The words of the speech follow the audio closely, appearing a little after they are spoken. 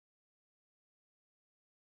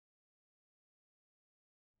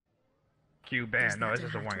fuck you, ban. No, it's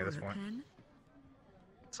just a warning at this point.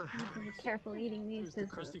 Be careful eating these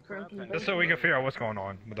because broken. Just so we can figure out what's going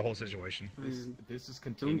on with the whole situation. This is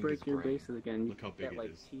continuing. Don't break your bases again. Look how big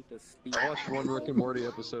it is. I watched one Rick and Morty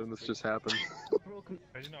episode and this just happened.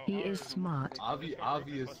 He is smart.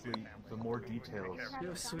 Obviously, the more details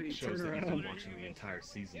sweet, shows turn that he's been around. watching the entire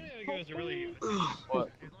season. Yeah, you guys are really...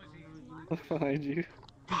 What? Behind you.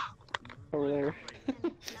 Over there.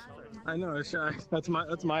 I know, Shai. That's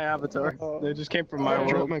my avatar. They just came from my I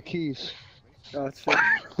dropped world. my keys. Oh, it's fine.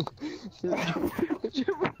 You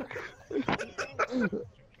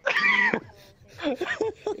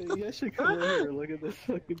guys should come over here. Look at this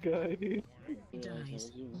fucking guy, dude.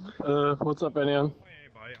 Dies. What's up, anyone? Hey,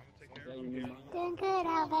 buddy, I'm gonna take care of you. Doing good.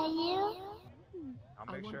 How about you? I'll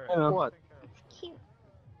make sure... You know, What? Cute.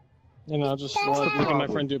 you know, just making my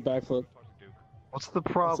friend do a backflip. What's the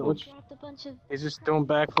problem? Dropped a bunch of. He's just doing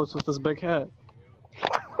backflips with this big hat. I'm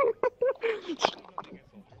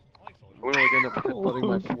gonna like end up headbutting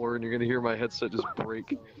my floor and you're gonna hear my headset just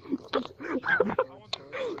break.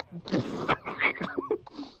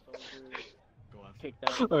 Take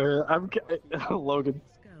that. Logan.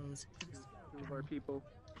 Goes. More people.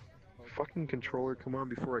 Fucking controller, come on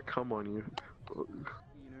before I come on you.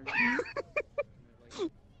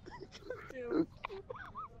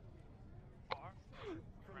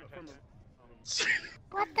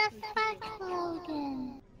 What the fuck,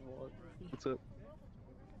 Logan? What's up?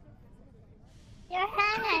 Your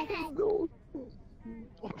hat. No.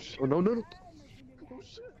 Oh no no no. Your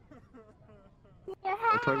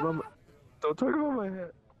Don't talk hat. about my. Don't talk about my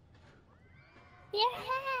hat. Your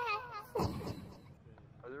hat.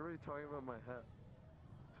 Are they already talking about my hat?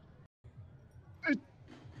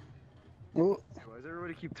 Oh. Why does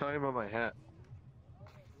everybody keep talking about my hat?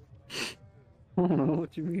 I don't know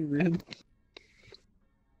what you mean, man.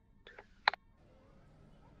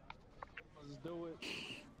 Let's do it.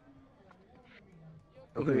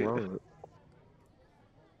 Nothing wrong with it.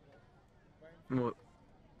 What?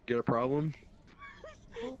 Get a problem?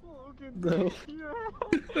 No.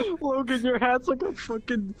 Logan, your hat's like a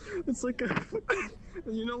fucking. It's like a.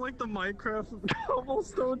 You know, like the Minecraft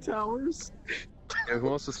cobblestone towers? Yeah, who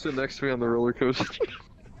wants to sit next to me on the roller coaster?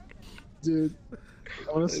 Dude.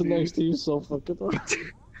 I wanna sit next to you so fucking hard.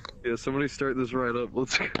 Yeah, somebody start this right up.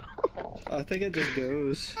 Let's go. I think it just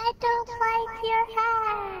goes. I don't like your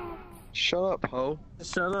hat. Shut up, ho.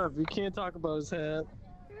 Shut up, you can't talk about his hat.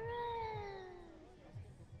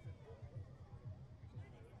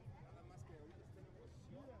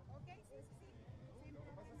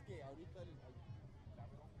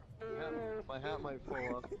 My hat might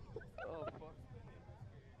fall off. Oh, fuck.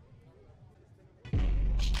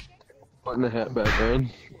 Putting the hat back on.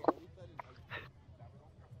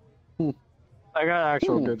 I got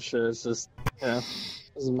actual good shit, it's just, yeah.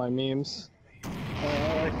 This is my memes.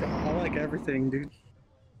 I like everything, dude.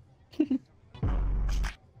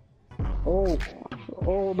 Oh,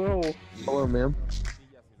 oh no. Hello, ma'am.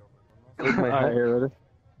 Alright, here, ready?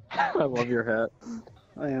 I love your hat.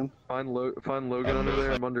 I am. Find Logan under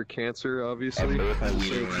there. I'm under cancer, obviously.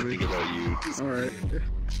 Alright.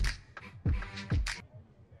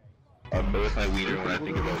 I'm both my wiener when I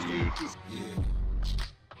think about you.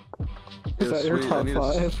 Is that your sweet, top I need to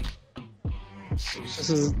 5? This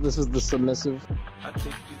is the submissive. I take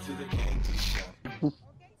you to the candy shop.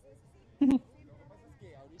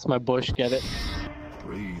 It's my bush, get it?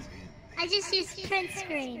 Breathe. I just used print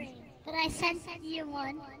screen, but I sent you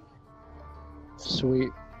one.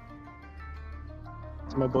 Sweet.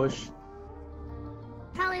 It's my bush.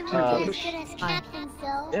 Probably won't be as good as Captain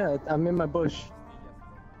Phil. Yeah, I'm in my bush.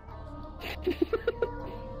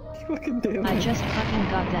 Fucking damn. I just fucking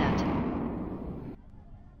got that.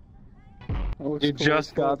 You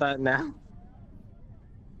just got that now?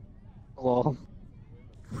 Lol.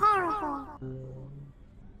 Horrible.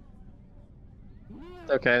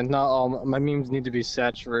 Okay, not all my memes need to be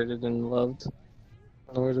saturated and loved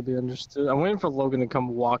in order to be understood. I'm waiting for Logan to come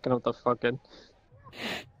walking up the fucking.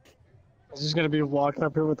 He's just gonna be walking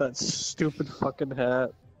up here with that stupid fucking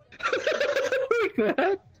hat. Hey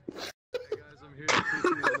guys, I'm here to teach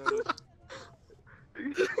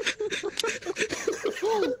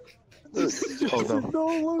you Oh no.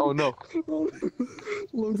 Oh no.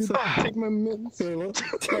 Logan, take my mitts. I'll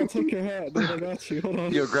take your hat, dude. I got you. Hold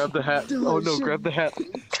on. Yo, grab the hat. Oh no, grab the hat.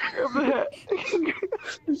 Grab the hat.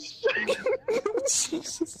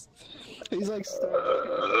 Jesus. He's like stuck.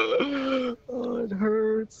 Oh, it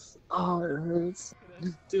hurts. Oh, it hurts.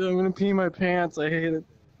 Dude, I'm gonna pee my pants. I hate it.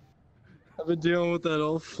 I've been dealing with that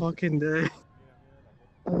all fucking day.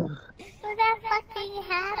 With that fucking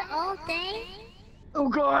hat all day? Oh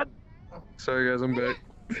god! Sorry guys, I'm back.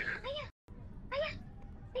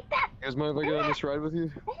 guys mind if I get on this ride with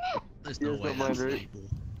you? There's You no guys way don't mind, that's right? legal.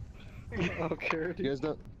 I don't care.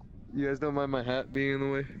 You guys don't mind my hat being in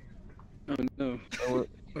the way? Oh no.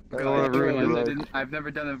 I don't want to ruin your ride. I've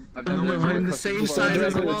never done a. I've No, never we're done in a the custom same car. side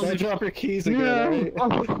as Don't well. drop your keys again,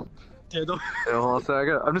 right? Yeah, don't. Yeah, hold on a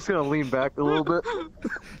second. I'm just gonna lean back a little bit.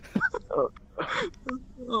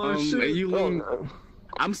 Oh shit. You lean.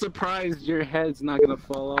 I'm surprised your head's not gonna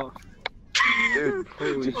fall off. Dude,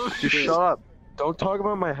 Holy just shit. shut up. Don't talk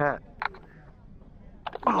about my hat.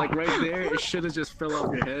 Like right there, it should have just fell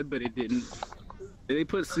off your head, but it didn't. Did they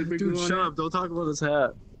put super Dude, glue on shut it? up. Don't talk about his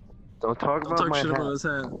hat. Don't talk Don't about talk my shit hat. about his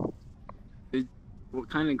hat. What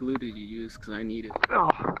kind of glue did you use? Cause I need it.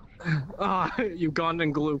 Ah,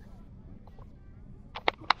 Ugandan glue.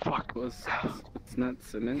 Fuck. It's not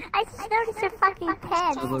cement. I just noticed your fucking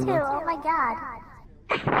pants too. Oh my god.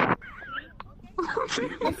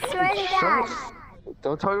 I swear to God.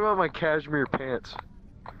 Don't talk about my cashmere pants.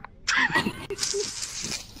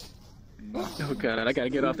 Oh god, I gotta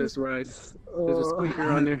get off this ride. There's a squeaker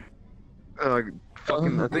on there.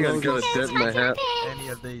 Fucking, I think I got a dent in my hat. Any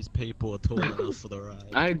of these people are tall enough for the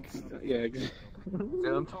ride. Yeah.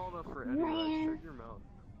 Yeah, I'm tall enough for any ride. Shut your mouth.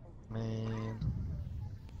 Man.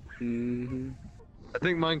 Mm-hmm. I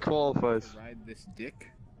think mine qualifies. Ride this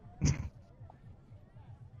dick.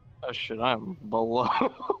 Oh shit, I'm below.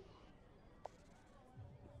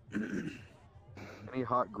 Any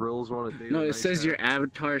hot grills want to date? No, a it nice says hat? your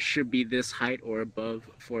avatar should be this height or above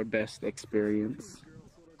for best experience.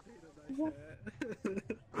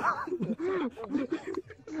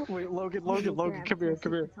 Wait, Logan, come here.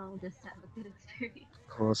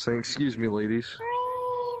 I was saying, excuse me, ladies.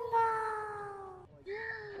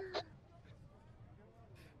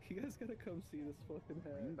 You guys gotta come see this fucking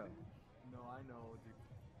hat. No, I know, dude.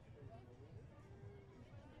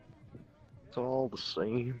 It's all the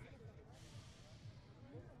same.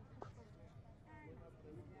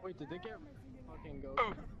 Wait, did they get fucking go?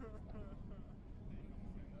 What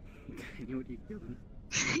are you doing?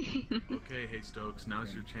 Okay, hey Stokes,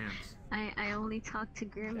 now's your chance. I only talk to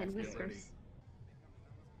Grim and whispers.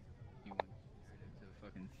 You went to the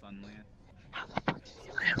fucking fun land.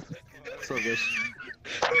 So this.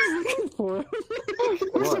 What?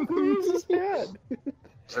 What? Who's this hat?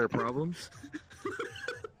 Is there a problem?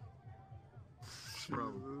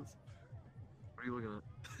 Problem. What are you looking at?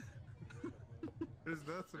 Is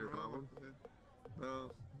that Is there a problem? No,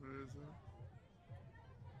 where is it?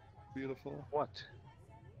 Beautiful. What?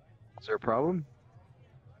 Is there a problem?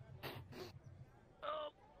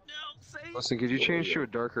 Listen, could you change to a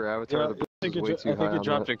darker avatar? Yeah, The I think is way you, too I think high you on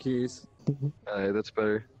dropped that. your keys. That's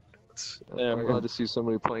better. Yeah, I'm glad to see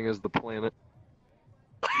somebody playing as the planet.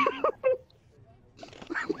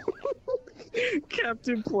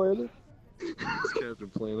 Captain Planet. It's Captain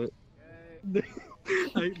Planet. That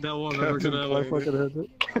one I'm gonna have my fucking head.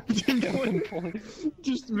 Captain Planet.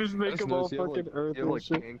 Just make them all fucking Earth You have and like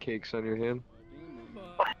shit. pancakes on your hand.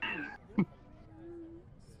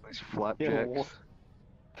 Nice Yeah, flapjacks. well,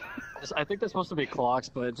 I think they're supposed to be clocks,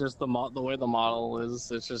 but just the way the model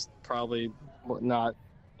is, it's just probably not,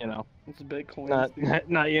 you know, It's Bitcoin.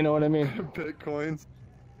 not you know what I mean. Bitcoins.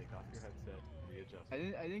 Take off your headset. Readjust.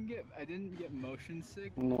 I didn't get motion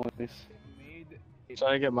sick. Nice. It made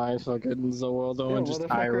Try to get my fucking Zoro Yeah, and just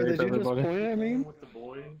motherfucker, irate did you just everybody. point at me? With the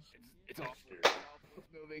boys. it's off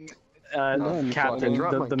moving. Captain,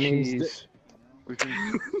 drop my the memes. keys. We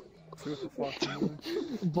can...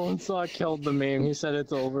 Bonesaw killed the meme. He said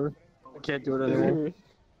it's over. I can't do it anymore.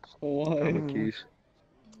 Drop my keys.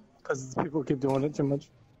 Because people keep doing it too much.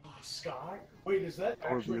 Sky? Wait, is that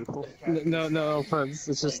That was beautiful. No offense.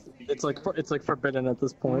 It's like forbidden at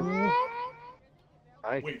this point.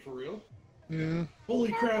 Hi. Wait, for real? Yeah.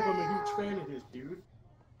 Holy crap, I'm a huge fan of his, dude.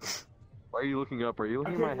 Why are you looking up? Are you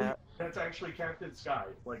looking at my hat? That's actually Captain Sky.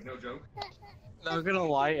 Like, no joke. Not gonna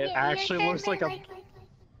lie, it actually looks like a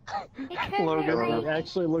Logan. It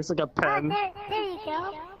actually looks like a Oh, pen. there you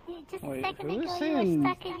go. Just a Wait, second who's ago, you were saying-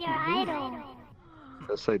 stuck in your idol.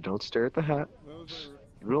 I say, don't stare at the hat. Leave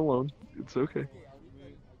it alone. It's okay.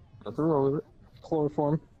 Nothing wrong with it.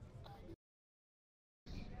 Chloroform.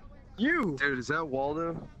 You. Dude, is that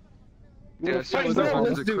Waldo? Yeah, Yeah, fight, so bro. crowds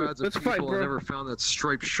Let's of do it. crowds of Let's people. fight, I bro. never found that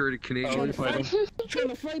striped shirted Canadian. You fighting? You trying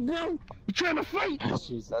to fight, bro? You trying to fight?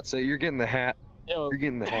 That's it. You're getting the hat. Yo, You're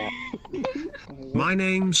getting the hat. My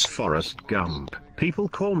name's Forrest Gump. People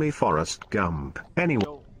call me Forrest Gump. Anyway,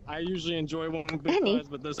 I usually enjoy one with big eyes,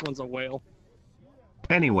 but this one's a whale.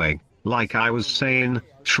 like I was saying,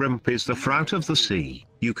 shrimp is the fruit of the sea.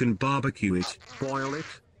 You can barbecue it, boil it,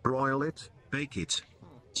 broil it, bake it.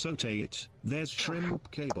 Saute it. There's shrimp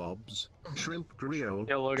kebabs, shrimp grill.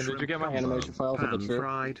 Yeah, Logan, did you get my shrimp animation file for the pan trip?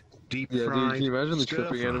 fried, deep Yeah, dude, fried, can you imagine the stir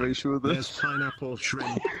tripping fried. animation with this? There's pineapple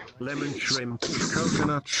shrimp, lemon shrimp,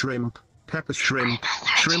 coconut shrimp, pepper shrimp,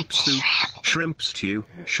 shrimp soup, shrimp stew,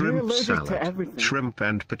 shrimp allergic to salad, everything. shrimp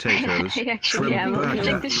and potatoes, Actually, shrimp yeah, I'm allergic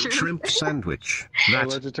burger, to shrimp. shrimp sandwich.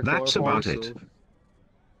 Allergic to That's about chloroform. it.